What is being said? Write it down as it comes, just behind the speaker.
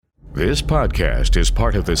This podcast is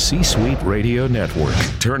part of the C-Suite Radio Network,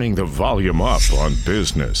 turning the volume up on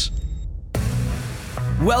business.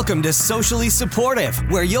 Welcome to Socially Supportive,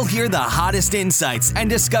 where you'll hear the hottest insights and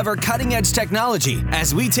discover cutting-edge technology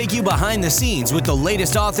as we take you behind the scenes with the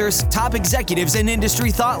latest authors, top executives, and industry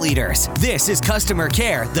thought leaders. This is Customer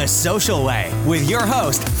Care the Social Way with your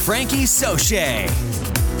host, Frankie Soche.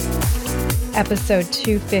 Episode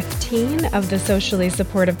 215 of the Socially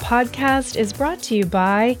Supportive podcast is brought to you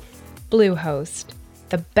by Bluehost,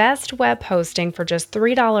 the best web hosting for just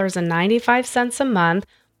 $3.95 a month.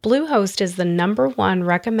 Bluehost is the #1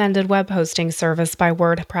 recommended web hosting service by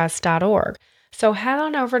WordPress.org. So head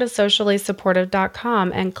on over to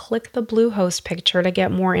sociallysupportive.com and click the Bluehost picture to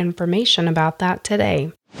get more information about that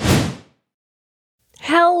today.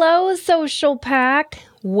 Hello, Social Pack.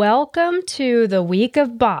 Welcome to the week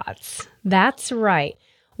of bots. That's right.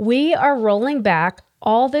 We are rolling back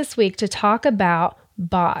all this week to talk about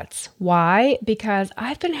bots. Why? Because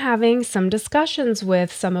I've been having some discussions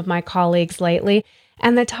with some of my colleagues lately,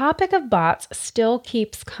 and the topic of bots still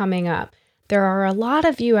keeps coming up. There are a lot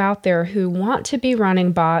of you out there who want to be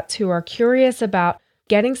running bots, who are curious about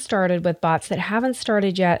getting started with bots that haven't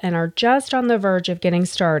started yet and are just on the verge of getting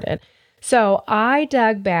started. So I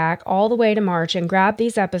dug back all the way to March and grabbed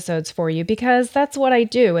these episodes for you because that's what I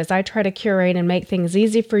do, is I try to curate and make things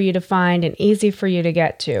easy for you to find and easy for you to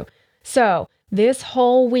get to. So this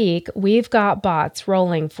whole week, we've got bots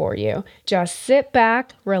rolling for you. Just sit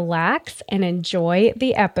back, relax, and enjoy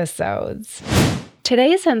the episodes.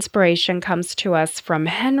 Today's inspiration comes to us from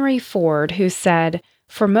Henry Ford, who said,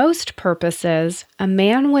 "For most purposes, a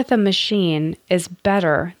man with a machine is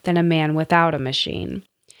better than a man without a machine."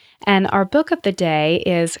 And our book of the day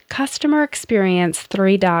is Customer Experience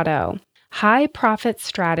 3.0, High Profit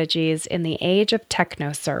Strategies in the Age of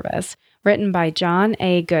Technoservice, written by John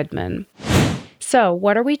A. Goodman. So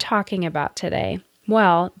what are we talking about today?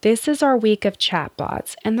 Well, this is our week of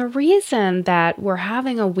chatbots. And the reason that we're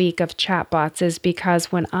having a week of chatbots is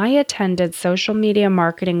because when I attended Social Media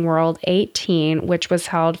Marketing World 18, which was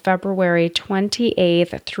held February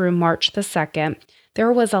 28th through March the 2nd,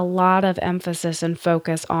 there was a lot of emphasis and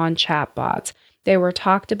focus on chatbots. They were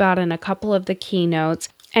talked about in a couple of the keynotes.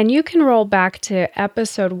 And you can roll back to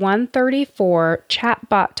episode 134,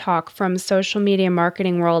 Chatbot Talk from Social Media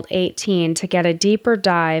Marketing World 18 to get a deeper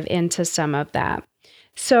dive into some of that.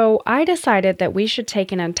 So I decided that we should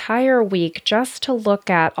take an entire week just to look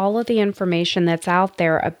at all of the information that's out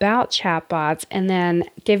there about chatbots and then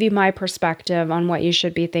give you my perspective on what you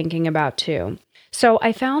should be thinking about too. So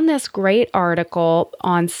I found this great article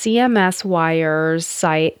on CMS Wire's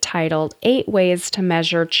site titled 8 Ways to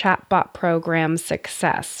Measure Chatbot Program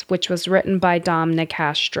Success, which was written by Dom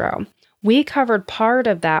Nicastro. We covered part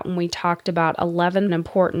of that when we talked about 11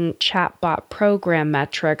 important chatbot program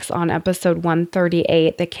metrics on episode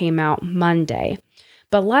 138 that came out Monday.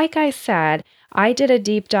 But like I said, I did a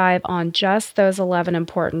deep dive on just those 11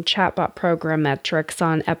 important chatbot program metrics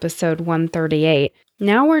on episode 138.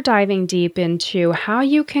 Now we're diving deep into how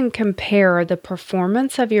you can compare the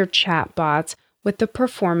performance of your chatbots with the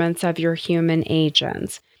performance of your human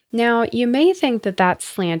agents. Now, you may think that that's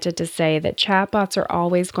slanted to say that chatbots are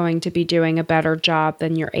always going to be doing a better job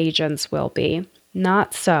than your agents will be.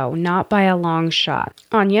 Not so, not by a long shot.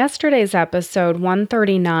 On yesterday's episode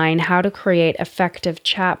 139, How to Create Effective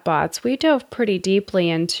Chatbots, we dove pretty deeply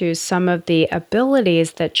into some of the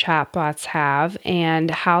abilities that chatbots have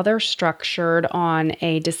and how they're structured on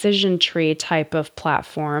a decision tree type of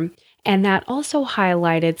platform. And that also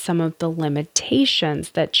highlighted some of the limitations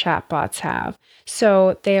that chatbots have.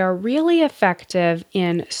 So they are really effective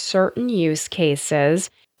in certain use cases,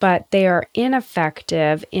 but they are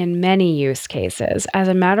ineffective in many use cases. As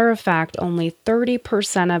a matter of fact, only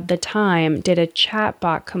 30% of the time did a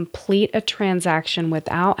chatbot complete a transaction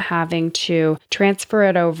without having to transfer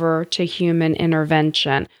it over to human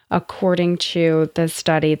intervention, according to the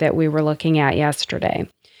study that we were looking at yesterday.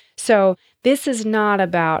 So this is not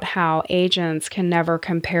about how agents can never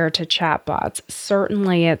compare to chatbots.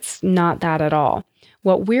 Certainly, it's not that at all.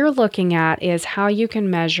 What we're looking at is how you can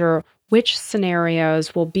measure which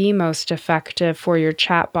scenarios will be most effective for your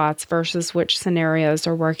chatbots versus which scenarios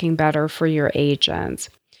are working better for your agents.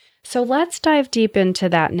 So let's dive deep into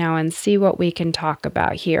that now and see what we can talk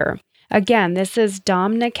about here. Again, this is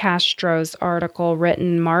Dom Nicastro's article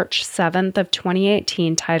written March 7th of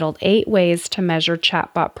 2018 titled 8 Ways to Measure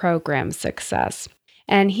Chatbot Program Success.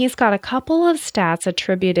 And he's got a couple of stats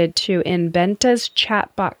attributed to Inventa's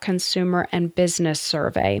Chatbot Consumer and Business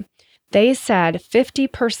Survey. They said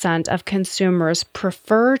 50% of consumers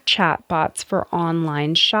prefer chatbots for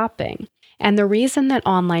online shopping. And the reason that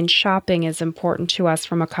online shopping is important to us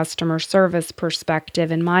from a customer service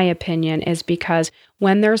perspective, in my opinion, is because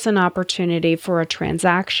when there's an opportunity for a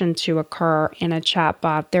transaction to occur in a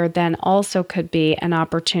chatbot, there then also could be an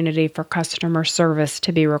opportunity for customer service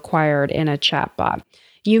to be required in a chatbot.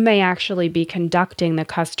 You may actually be conducting the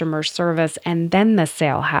customer service and then the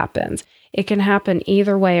sale happens. It can happen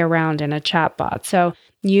either way around in a chatbot. So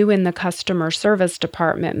you in the customer service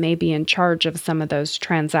department may be in charge of some of those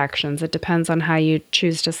transactions. It depends on how you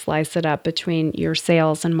choose to slice it up between your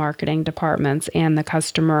sales and marketing departments and the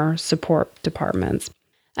customer support departments.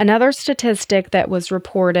 Another statistic that was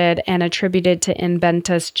reported and attributed to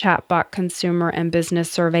Inventus Chatbot Consumer and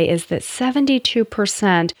Business Survey is that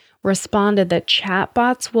 72% responded that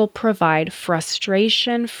chatbots will provide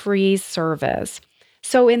frustration-free service.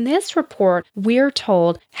 So in this report, we're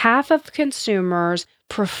told half of consumers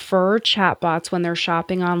prefer chatbots when they're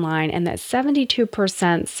shopping online, and that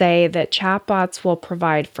 72% say that chatbots will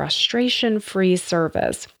provide frustration-free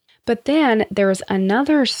service. But then there's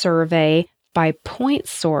another survey by Point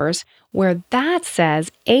Source where that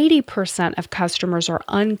says 80% of customers are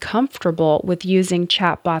uncomfortable with using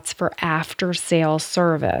chatbots for after-sale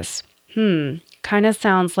service. Kind of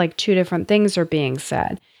sounds like two different things are being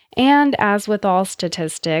said. And as with all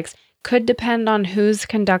statistics, could depend on who's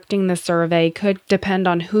conducting the survey, could depend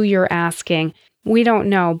on who you're asking. We don't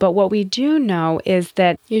know, but what we do know is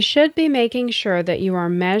that you should be making sure that you are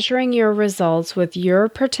measuring your results with your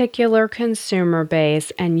particular consumer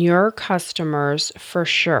base and your customers for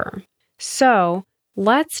sure. So,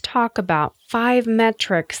 let's talk about 5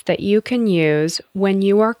 metrics that you can use when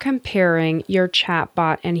you are comparing your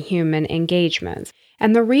chatbot and human engagements.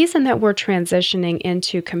 And the reason that we're transitioning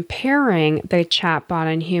into comparing the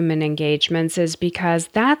chatbot and human engagements is because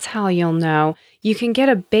that's how you'll know you can get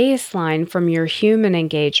a baseline from your human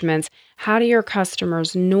engagements. How do your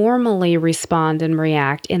customers normally respond and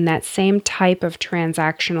react in that same type of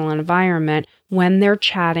transactional environment when they're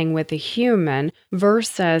chatting with a human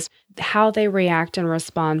versus how they react and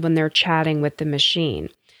respond when they're chatting with the machine?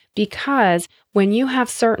 Because when you have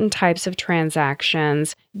certain types of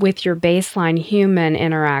transactions with your baseline human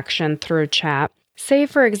interaction through chat, say,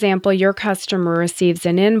 for example, your customer receives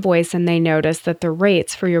an invoice and they notice that the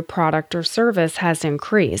rates for your product or service has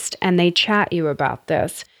increased, and they chat you about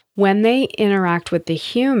this. When they interact with the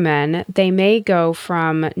human, they may go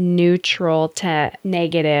from neutral to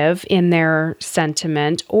negative in their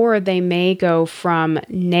sentiment, or they may go from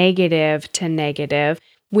negative to negative.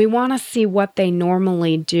 We want to see what they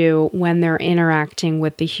normally do when they're interacting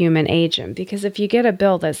with the human agent, because if you get a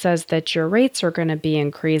bill that says that your rates are going to be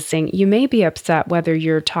increasing, you may be upset whether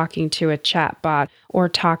you're talking to a chatbot or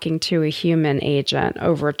talking to a human agent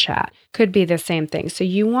over chat. Could be the same thing. So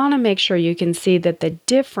you want to make sure you can see that the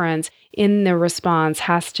difference in the response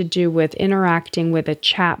has to do with interacting with a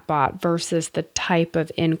chatbot versus the type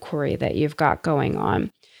of inquiry that you've got going on.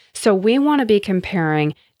 So we want to be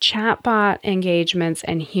comparing chatbot engagements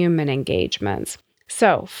and human engagements.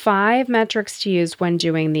 So 5 metrics to use when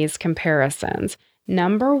doing these comparisons.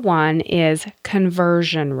 Number 1 is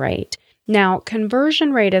conversion rate. Now,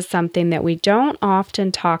 conversion rate is something that we don't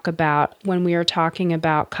often talk about when we are talking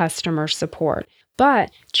about customer support.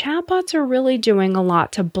 But chatbots are really doing a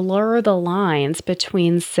lot to blur the lines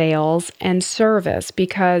between sales and service,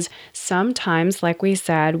 because sometimes, like we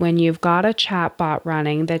said, when you've got a chatbot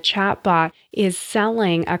running, the chatbot is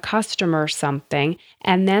selling a customer something,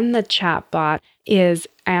 and then the chatbot is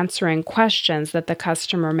answering questions that the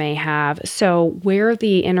customer may have. So where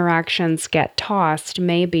the interactions get tossed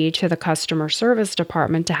may be to the customer service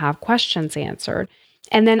department to have questions answered.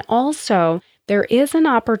 And then also, there is an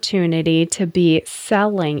opportunity to be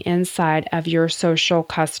selling inside of your social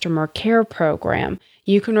customer care program.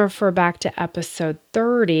 You can refer back to episode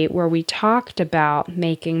 30 where we talked about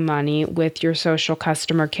making money with your social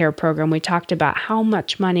customer care program. We talked about how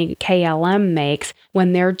much money KLM makes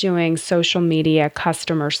when they're doing social media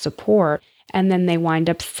customer support, and then they wind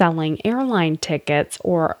up selling airline tickets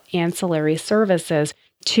or ancillary services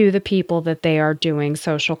to the people that they are doing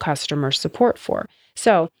social customer support for.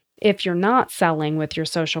 So if you're not selling with your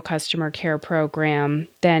social customer care program,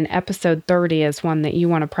 then episode 30 is one that you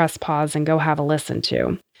want to press pause and go have a listen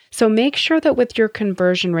to. So make sure that with your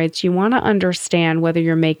conversion rates, you want to understand whether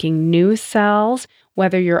you're making new sales,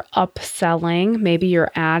 whether you're upselling, maybe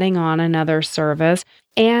you're adding on another service.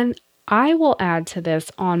 And I will add to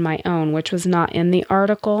this on my own, which was not in the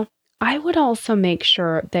article. I would also make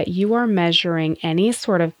sure that you are measuring any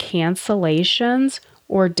sort of cancellations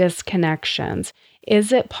or disconnections.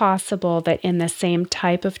 Is it possible that in the same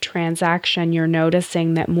type of transaction, you're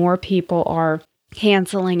noticing that more people are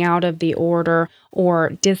canceling out of the order or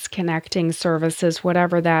disconnecting services,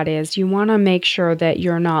 whatever that is. You want to make sure that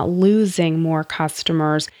you're not losing more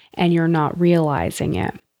customers and you're not realizing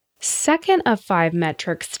it. Second of 5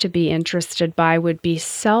 metrics to be interested by would be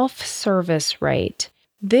self-service rate.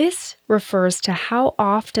 This refers to how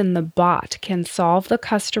often the bot can solve the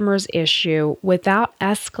customer's issue without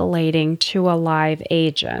escalating to a live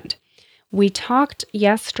agent. We talked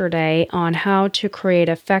yesterday on how to create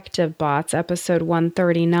effective bots, episode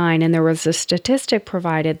 139, and there was a statistic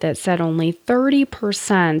provided that said only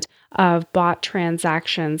 30% of bot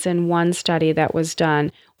transactions in one study that was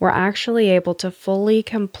done were actually able to fully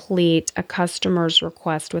complete a customer's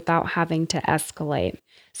request without having to escalate.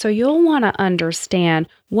 So you'll want to understand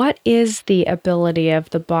what is the ability of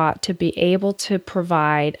the bot to be able to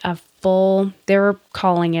provide a full, they're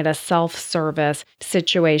calling it a self-service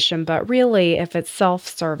situation, but really if it's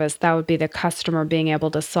self-service, that would be the customer being able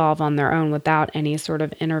to solve on their own without any sort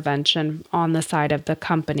of intervention on the side of the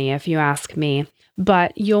company, if you ask me.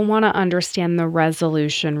 But you'll want to understand the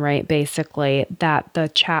resolution rate, basically, that the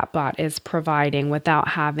chatbot is providing without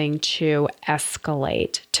having to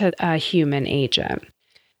escalate to a human agent.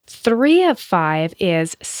 3 of 5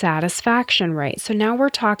 is satisfaction rate. So now we're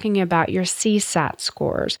talking about your CSAT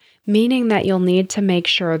scores, meaning that you'll need to make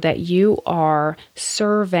sure that you are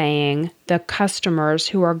surveying the customers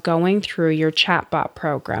who are going through your chatbot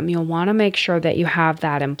program. You'll want to make sure that you have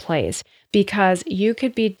that in place, because you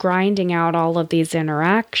could be grinding out all of these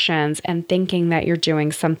interactions and thinking that you're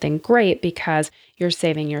doing something great because you're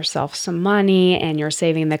saving yourself some money and you're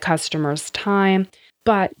saving the customers time.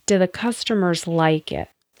 But do the customers like it?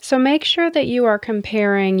 So make sure that you are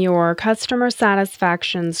comparing your customer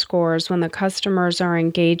satisfaction scores when the customers are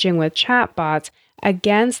engaging with chatbots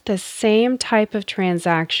against the same type of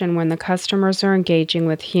transaction when the customers are engaging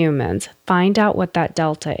with humans. Find out what that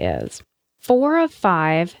delta is. 4 of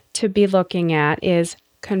 5 to be looking at is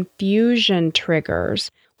confusion triggers.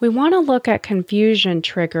 We want to look at confusion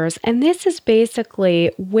triggers, and this is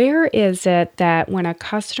basically where is it that when a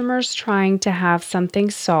customer's trying to have something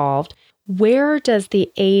solved, where does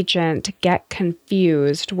the agent get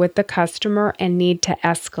confused with the customer and need to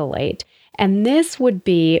escalate? And this would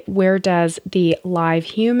be where does the live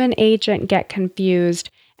human agent get confused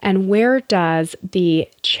and where does the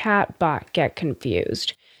chatbot get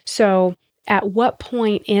confused? So at what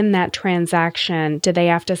point in that transaction do they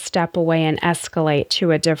have to step away and escalate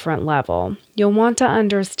to a different level? You'll want to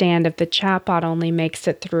understand if the chatbot only makes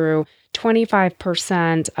it through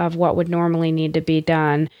 25% of what would normally need to be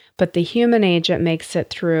done, but the human agent makes it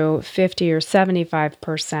through 50 or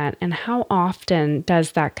 75%, and how often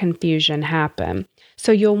does that confusion happen?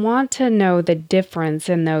 So you'll want to know the difference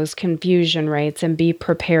in those confusion rates and be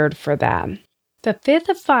prepared for that. The 5th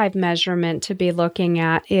of 5 measurement to be looking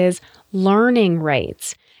at is learning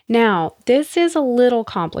rates. Now, this is a little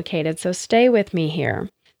complicated, so stay with me here.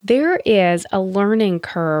 There is a learning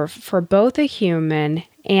curve for both a human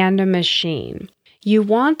and a machine. You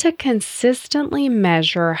want to consistently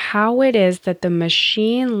measure how it is that the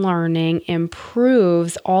machine learning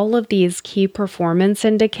improves all of these key performance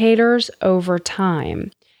indicators over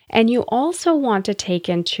time. And you also want to take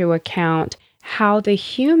into account how the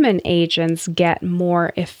human agents get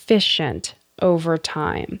more efficient over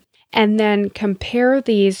time. And then compare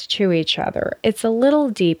these to each other. It's a little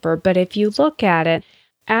deeper, but if you look at it,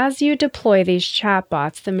 as you deploy these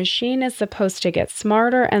chatbots, the machine is supposed to get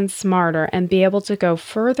smarter and smarter and be able to go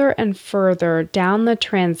further and further down the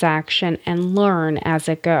transaction and learn as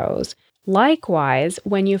it goes. Likewise,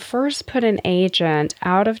 when you first put an agent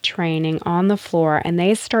out of training on the floor and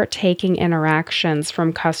they start taking interactions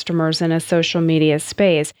from customers in a social media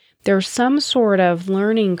space, there's some sort of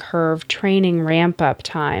learning curve training ramp up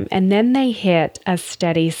time, and then they hit a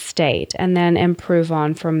steady state and then improve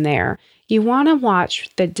on from there. You want to watch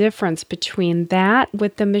the difference between that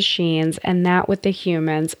with the machines and that with the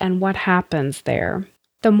humans and what happens there.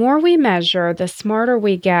 The more we measure, the smarter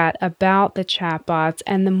we get about the chatbots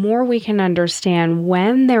and the more we can understand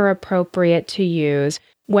when they're appropriate to use,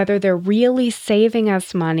 whether they're really saving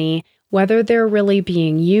us money, whether they're really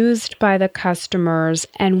being used by the customers,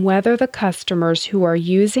 and whether the customers who are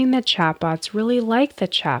using the chatbots really like the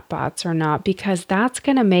chatbots or not, because that's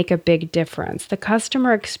going to make a big difference. The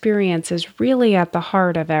customer experience is really at the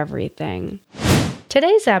heart of everything.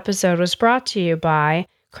 Today's episode was brought to you by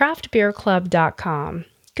craftbeerclub.com.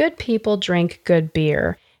 Good people drink good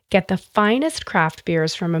beer. Get the finest craft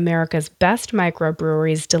beers from America's best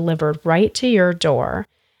microbreweries delivered right to your door.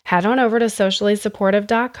 Head on over to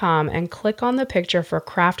sociallysupportive.com and click on the picture for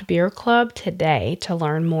Craft Beer Club today to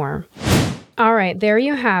learn more. All right, there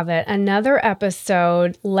you have it. Another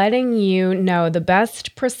episode letting you know the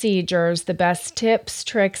best procedures, the best tips,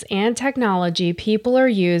 tricks, and technology people are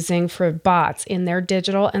using for bots in their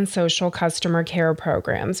digital and social customer care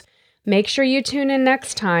programs. Make sure you tune in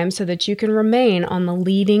next time so that you can remain on the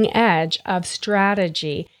leading edge of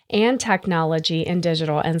strategy and technology in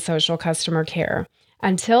digital and social customer care.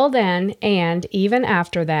 Until then, and even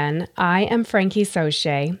after then, I am Frankie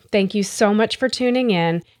Soche. Thank you so much for tuning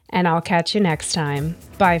in, and I'll catch you next time.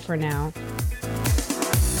 Bye for now.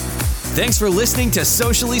 Thanks for listening to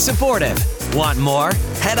Socially Supportive. Want more?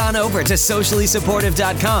 Head on over to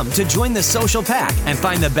sociallysupportive.com to join the Social Pack and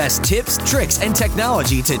find the best tips, tricks, and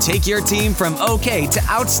technology to take your team from okay to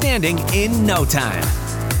outstanding in no time.